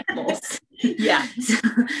 with animals. Yeah. So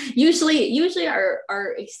usually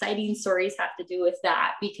our exciting stories have to do with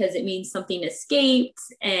that, because it means something escaped,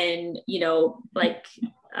 and you're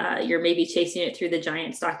maybe chasing it through the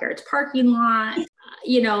giant stockyards parking lot.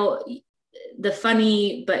 The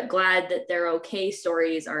funny but glad that they're okay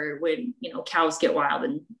stories are when cows get wild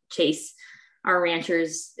and chase our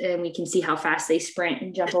ranchers, and we can see how fast they sprint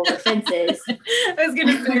and jump over fences. I was going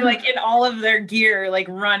to say, like, in all of their gear, like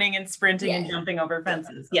running and sprinting and jumping over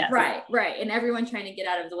fences. Yes. Right. And everyone trying to get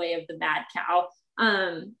out of the way of the mad cow.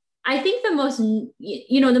 I think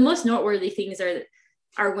the most noteworthy things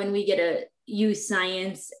are when we get to use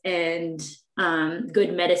science and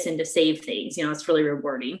good medicine to save things. It's really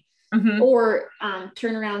rewarding. Or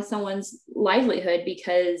turn around someone's livelihood,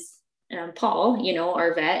 because Paul,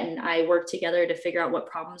 our vet, and I work together to figure out what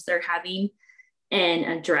problems they're having and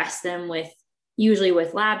address them usually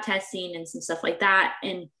with lab testing and some stuff like that.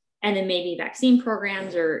 And then maybe vaccine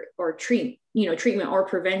programs or treatment or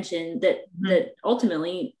prevention that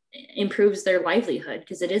ultimately improves their livelihood,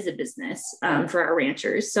 because it is a business for our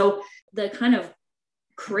ranchers. So the kind of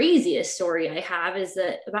craziest story I have is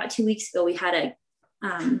that about 2 weeks ago, we had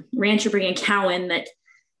a rancher bring a cow in that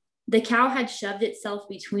the cow had shoved itself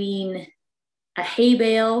between a hay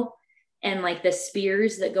bale and like the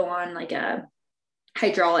spears that go on like a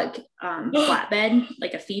hydraulic flatbed,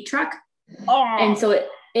 like a feed truck. And so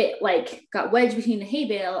it like got wedged between the hay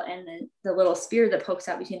bale and the little spear that pokes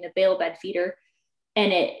out between the bale bed feeder,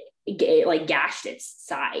 and it like gashed its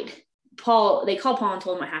side. They called Paul and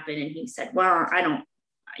told him what happened, and he said, well,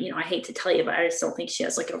 I hate to tell you, but I just don't think she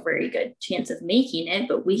has like a very good chance of making it,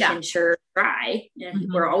 but we can sure try. And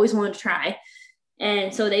we're always willing to try.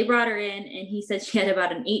 And so they brought her in, and he said she had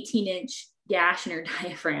about an 18-inch gash in her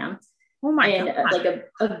diaphragm. Oh my God. And like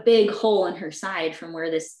a big hole in her side from where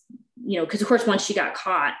this, because of course, once she got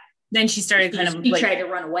caught, then she started she tried to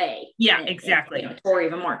run away. Yeah, exactly. Or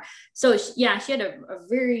even more. So she had a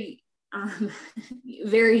very,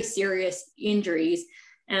 very serious injuries.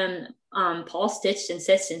 And Paul stitched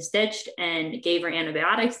and gave her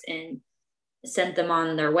antibiotics and sent them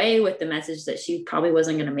on their way with the message that she probably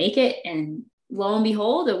wasn't going to make it. And lo and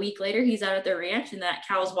behold, a week later, he's out at the ranch, and that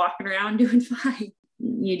cow's walking around doing fine.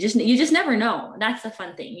 You just never know. That's the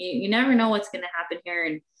fun thing. You never know what's going to happen here.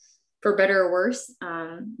 And for better or worse,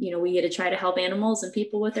 we get to try to help animals and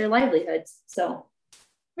people with their livelihoods. So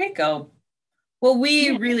there you go. Well,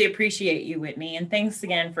 we really appreciate you, Whitney. And thanks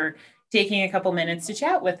again for taking a couple minutes to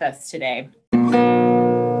chat with us today.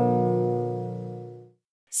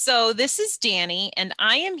 So this is Danny, and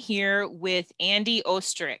I am here with Andy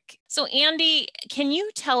Ostrick. So Andy, can you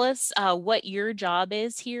tell us what your job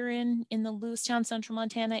is here in the Lewistown, Central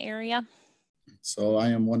Montana area? So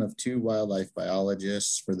I am one of 2 wildlife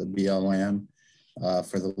biologists for the BLM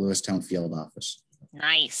for the Lewistown field office.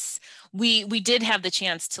 Nice. We did have the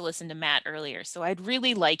chance to listen to Matt earlier, so I'd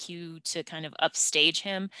really like you to kind of upstage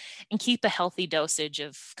him and keep a healthy dosage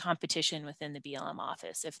of competition within the BLM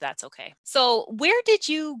office, if that's okay. So where did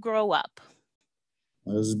you grow up?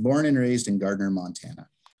 I was born and raised in Gardner, Montana.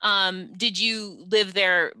 Did you live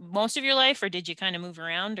there most of your life, or did you kind of move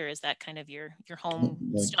around, or is that kind of your home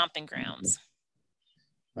stomping grounds?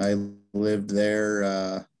 I lived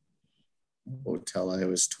there until I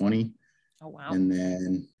was 20. Oh, wow. And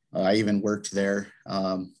then I even worked there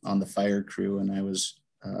on the fire crew, and I was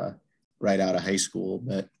right out of high school,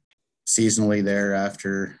 but seasonally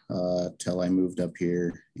thereafter till I moved up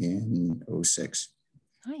here in 2006.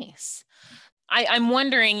 Nice. I'm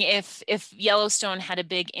wondering if Yellowstone had a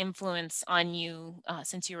big influence on you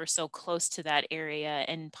since you were so close to that area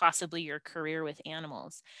and possibly your career with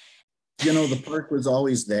animals. You know, the park was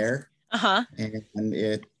always there. Uh-huh. And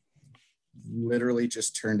it literally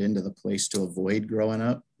just turned into the place to avoid growing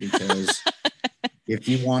up, because if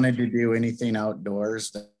you wanted to do anything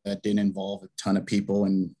outdoors that didn't involve a ton of people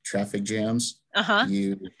and traffic jams,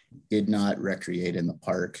 you did not recreate in the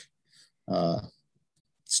park.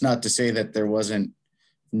 It's not to say that there wasn't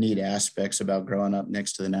neat aspects about growing up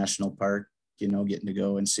next to the national park, you know, getting to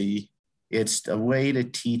go and see. It's a way to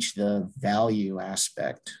teach the value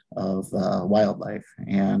aspect of wildlife.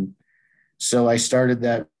 And so I started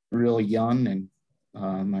that real young, and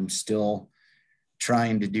I'm still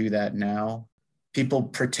trying to do that now. People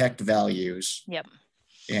protect values. Yep.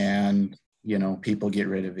 And, you know, people get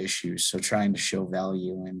rid of issues. So trying to show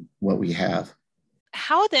value in what we have.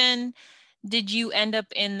 How then did you end up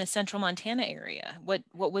in the Central Montana area? What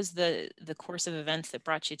was the course of events that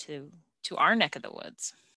brought you to our neck of the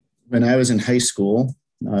woods? When I was in high school,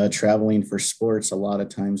 traveling for sports, a lot of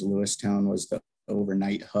times Lewistown was the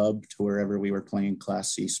overnight hub to wherever we were playing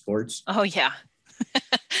Class C sports. Oh yeah.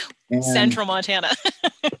 Central Montana.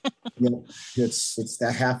 Yeah, it's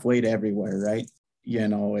that halfway to everywhere, right? You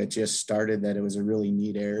know, it just started that it was a really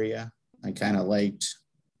neat area. I kind of liked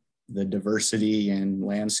the diversity in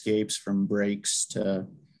landscapes, from breaks to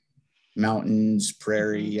mountains,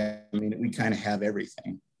 prairie. I mean, we kind of have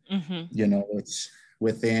everything. Mm-hmm. You know, it's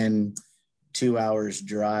within 2 hours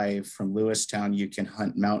drive from Lewistown, you can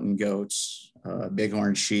hunt mountain goats,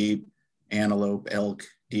 bighorn sheep, antelope, elk,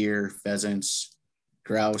 deer, pheasants,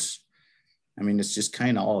 grouse. I mean, it's just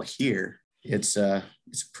kind of all here. It's a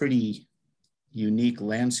pretty unique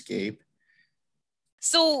landscape.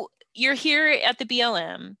 So you're here at the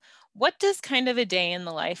BLM. What does kind of a day in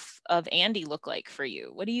the life of Andy look like for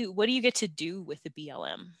you? What do you get to do with the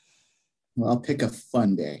BLM? Well, I'll pick a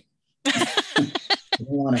fun day.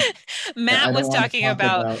 Matt was talking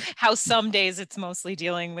about how some days it's mostly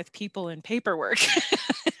dealing with people and paperwork.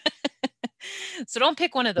 So don't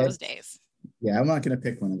pick one of those days. Yeah, I'm not going to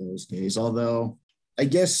pick one of those days. Although I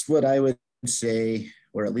guess what I would say,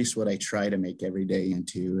 or at least what I try to make every day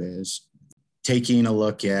into, is taking a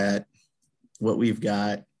look at what we've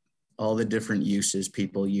got, all the different uses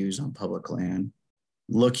people use on public land,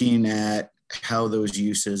 looking at how those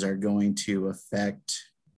uses are going to affect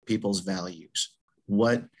people's values.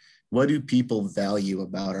 What do people value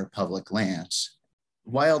about our public lands?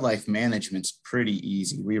 Wildlife management's pretty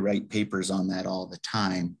easy. We write papers on that all the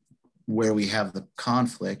time. Where we have the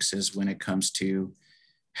conflicts is when it comes to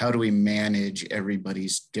how do we manage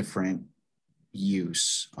everybody's different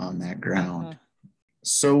use on that ground. Uh-huh.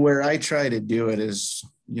 So where I try to do it is,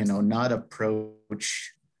 you know, not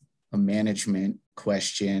approach a management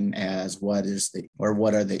question as what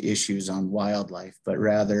are the issues on wildlife, but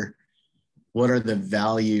rather what are the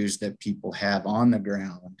values that people have on the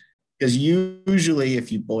ground? Because usually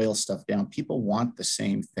if you boil stuff down, people want the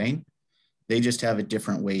same thing. They just have a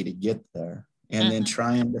different way to get there. And then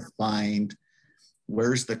trying to find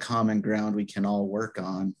where's the common ground we can all work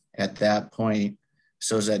on at that point,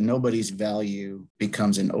 so that nobody's value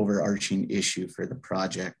becomes an overarching issue for the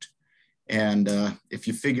project. And if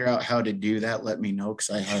you figure out how to do that, let me know, because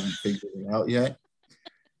I haven't figured it out yet.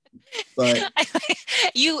 But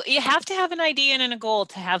you have to have an idea and a goal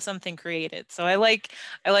to have something created. So I like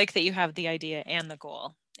that you have the idea and the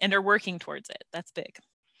goal and are working towards it. That's big.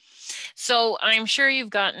 So I'm sure you've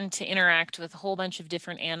gotten to interact with a whole bunch of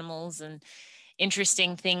different animals and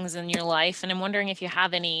interesting things in your life. And I'm wondering if you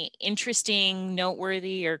have any interesting,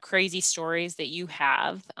 noteworthy, or crazy stories that you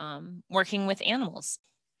have working with animals.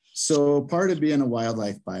 So part of being a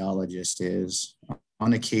wildlife biologist is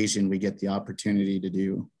on occasion, we get the opportunity to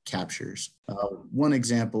do captures. One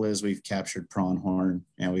example is we've captured pronghorn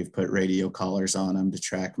and we've put radio collars on them to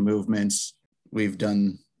track movements. We've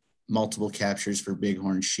done multiple captures for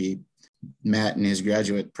bighorn sheep. Matt, in his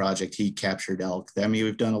graduate project, he captured elk. I mean,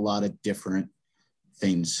 we've done a lot of different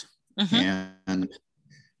things. And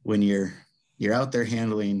when you're out there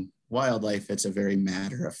handling wildlife, it's a very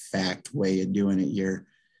matter-of-fact way of doing it.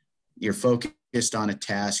 You're focused on a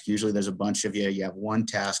task. Usually there's a bunch of you. You have one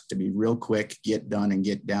task to be real quick, get done and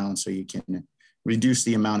get down so you can reduce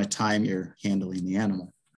the amount of time you're handling the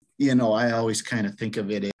animal. You know, I always kind of think of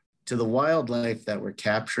it to the wildlife that we're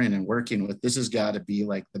capturing and working with. This has got to be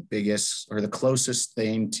like the biggest or the closest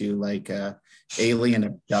thing to like a alien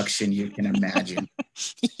abduction you can imagine.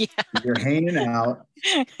 Yeah. You're hanging out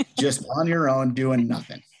just on your own, doing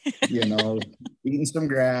nothing, you know, eating some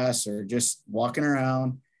grass or just walking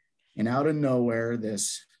around, and out of nowhere,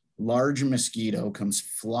 this large mosquito comes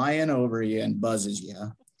flying over you and buzzes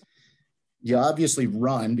you. You obviously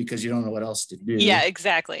run because you don't know what else to do. Yeah,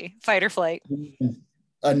 exactly. Fight or flight.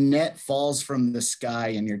 A net falls from the sky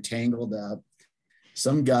and you're tangled up.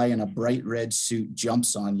 Some guy in a bright red suit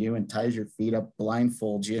jumps on you and ties your feet up,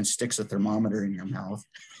 blindfolds you, and sticks a thermometer in your mouth.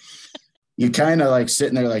 You kind of like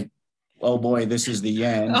sitting there like, oh boy, this is the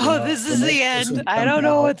end. Oh, you know? This is the end. I don't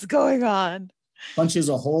know what's going on. Punches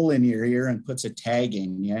a hole in your ear and puts a tag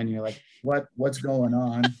in you, and you're like, what's going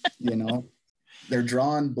on? You know, they're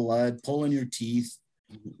drawing blood, pulling your teeth,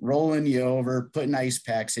 rolling you over, putting ice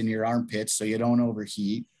packs in your armpits so you don't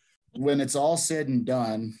overheat. When it's all said and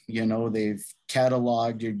done, you know, they've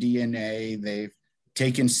cataloged your DNA, they've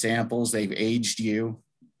taken samples, they've aged you,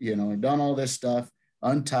 you know, done all this stuff,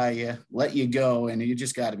 untie you, let you go, and you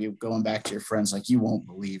just got to be going back to your friends like, you won't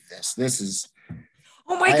believe this. This is,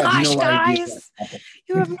 oh my gosh, guys,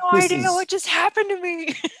 you have no idea what just happened to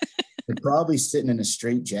me. They're probably sitting in a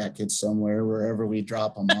straitjacket somewhere, wherever we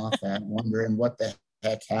drop them off at, wondering what the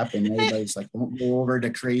heck happened. Everybody's like, don't go over to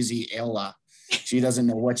crazy Ella. She doesn't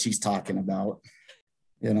know what she's talking about.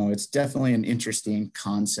 You know, it's definitely an interesting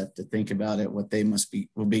concept to think about it, what they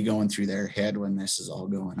will be going through their head when this is all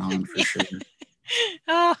going on, for sure.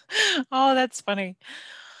 Oh, that's funny.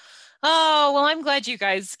 Oh, well, I'm glad you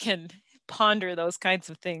guys can ponder those kinds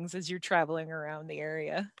of things as you're traveling around the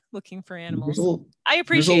area looking for animals. I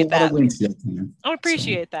appreciate that. I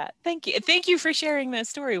appreciate that. Thank you. Thank you for sharing that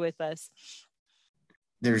story with us.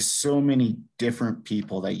 There's so many different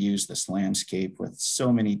people that use this landscape with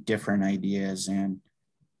so many different ideas, and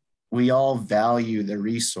we all value the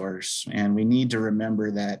resource, and we need to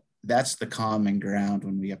remember that that's the common ground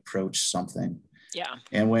when we approach something. Yeah.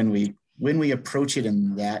 And when we approach it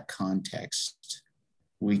in that context,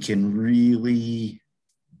 we can really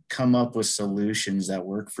come up with solutions that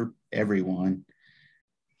work for everyone.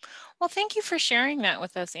 Well, thank you for sharing that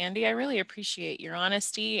with us, Andy. I really appreciate your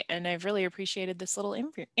honesty, and I've really appreciated this little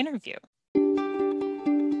interview.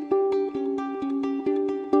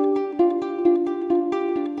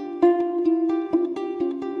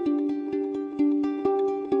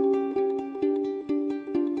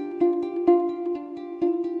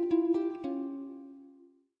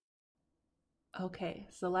 Okay,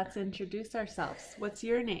 so let's introduce ourselves. What's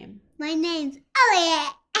your name? My name's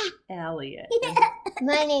Elliot. Elliot.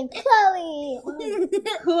 My name's Chloe.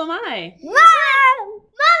 Who am I?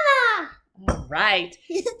 Mama. All right.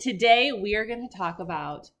 Today we are going to talk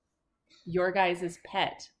about your guys'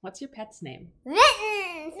 pet. What's your pet's name?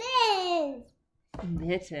 Mittens.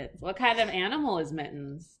 Mittens. What kind of animal is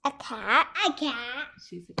Mittens? A cat. A cat.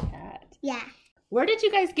 She's a cat. Yeah. Where did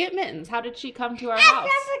you guys get Mittens? How did she come to our house?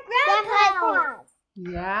 Grandpa's.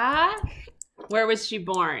 Yeah? Where was she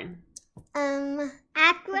born?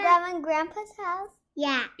 At Grandma and Grandpa's house.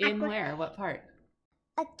 Yeah. In where? What part?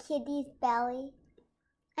 A kitty's belly.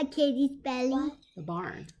 A kitty's belly. What? The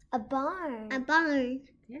barn. A barn. A barn.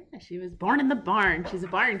 Yeah, she was born in the barn. She's a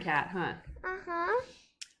barn cat, huh? Uh-huh.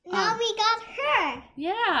 Now we got her.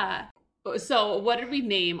 Yeah. So what did we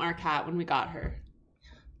name our cat when we got her?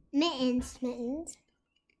 Mittens. Mittens.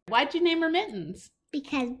 Why'd you name her Mittens?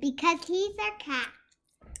 Because he's our cat.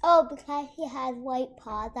 Oh, because he has white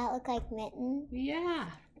paws that look like mittens. Yeah.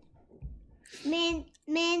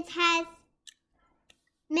 Mittens has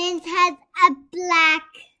a black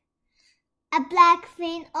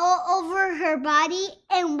fin all over her body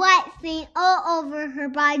and white fin all over her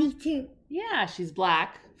body too. Yeah, she's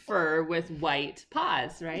black fur with white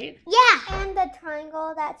paws, right? Yeah, and the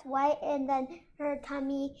triangle that's white, and then her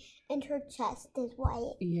tummy and her chest is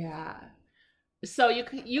white. Yeah. So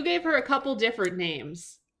you gave her a couple different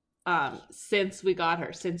names since we got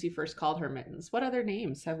her, since you first called her Mittens. What other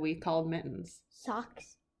names have we called Mittens?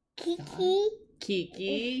 Socks. Kiki.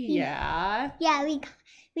 Kiki, yeah. Yeah,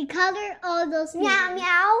 we color all those meow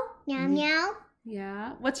meow. Meow meow.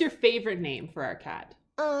 Yeah. What's your favorite name for our cat?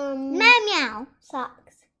 Meow meow.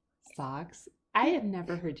 Socks. Socks. I have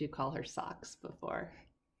never heard you call her Socks before.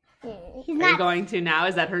 Are He's you going to now?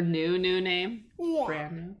 Is that her new name? Yeah.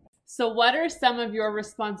 Brand new. So what are some of your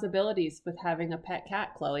responsibilities with having a pet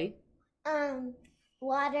cat, Chloe?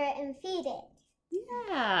 Water and feed it.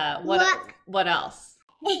 Yeah. What else?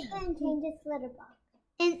 And change its litter box.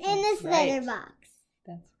 And in its litter box.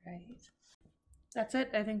 That's right. That's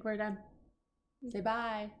it. I think we're done. Say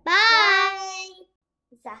bye. Bye.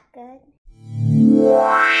 Is that good?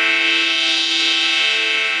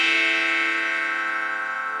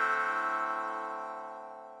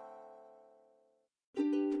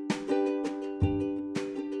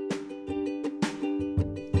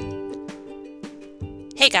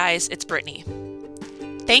 Hey guys, it's Brittany.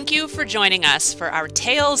 Thank you for joining us for our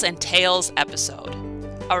Tales and Tales episode,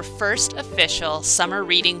 our first official summer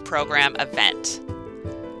reading program event.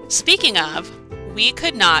 Speaking of, we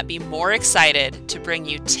could not be more excited to bring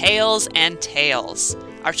you Tales and Tales,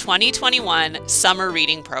 our 2021 summer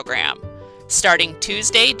reading program, starting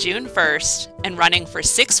Tuesday, June 1st and running for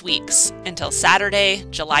 6 weeks until Saturday,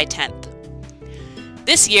 July 10th.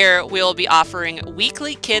 This year, we will be offering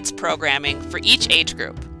weekly kids programming for each age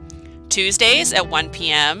group. Tuesdays at 1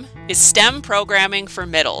 p.m. is STEM programming for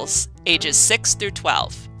middles, ages 6 through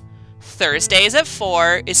 12. Thursdays at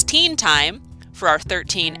 4 is teen time for our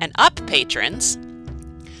 13 and up patrons.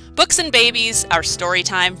 Books and Babies, our story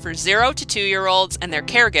time for 0 to 2-year-olds and their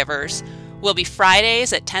caregivers, will be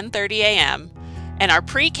Fridays at 10:30 a.m., and our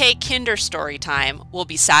pre-K kinder story time will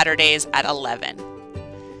be Saturdays at 11.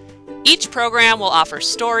 Each program will offer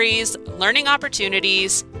stories, learning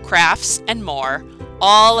opportunities, crafts, and more,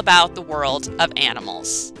 all about the world of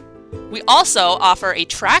animals. We also offer a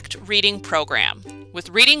tracked reading program with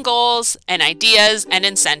reading goals and ideas and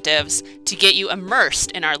incentives to get you immersed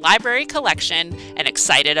in our library collection and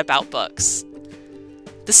excited about books.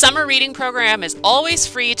 The summer reading program is always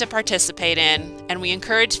free to participate in, and we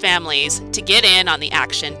encourage families to get in on the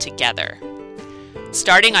action together.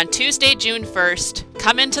 Starting on Tuesday, June 1st,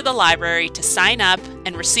 come into the library to sign up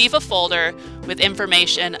and receive a folder with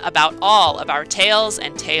information about all of our Tales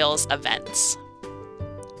and Tales events.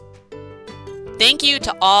 Thank you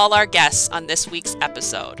to all our guests on this week's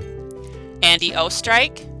episode: Andy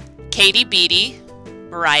Ostrike, Katie Beatty,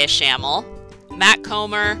 Mariah Schammel, Matt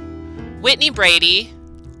Comer, Whitney Brady,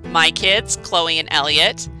 my kids, Chloe and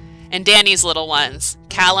Elliot, and Danny's little ones,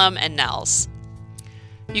 Callum and Nels.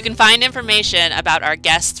 You can find information about our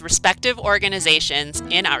guests' respective organizations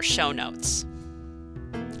in our show notes.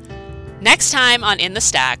 Next time on In the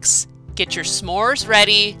Stacks, get your s'mores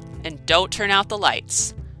ready and don't turn out the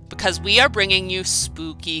lights, because we are bringing you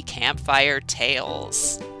spooky campfire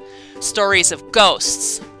tales. Stories of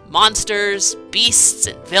ghosts, monsters, beasts,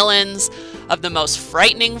 and villains of the most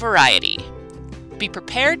frightening variety. Be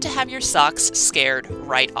prepared to have your socks scared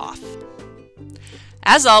right off.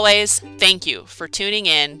 As always, thank you for tuning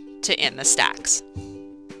in to In the Stacks.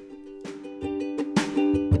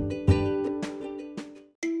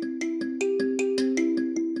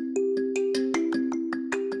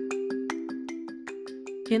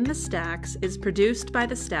 In the Stacks is produced by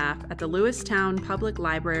the staff at the Lewistown Public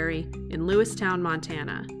Library in Lewistown,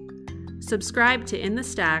 Montana. Subscribe to In the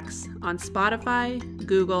Stacks on Spotify,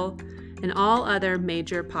 Google, and all other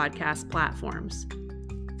major podcast platforms.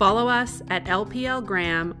 Follow us at LPL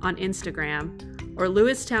Graham on Instagram or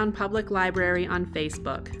Lewistown Public Library on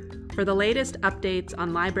Facebook for the latest updates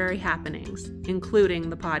on library happenings, including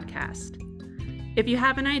the podcast. If you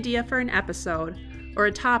have an idea for an episode or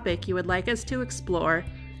a topic you would like us to explore,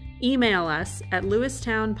 email us at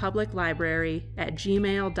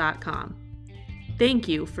lewistownpubliclibrary@gmail.com. Thank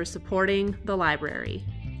you for supporting the library.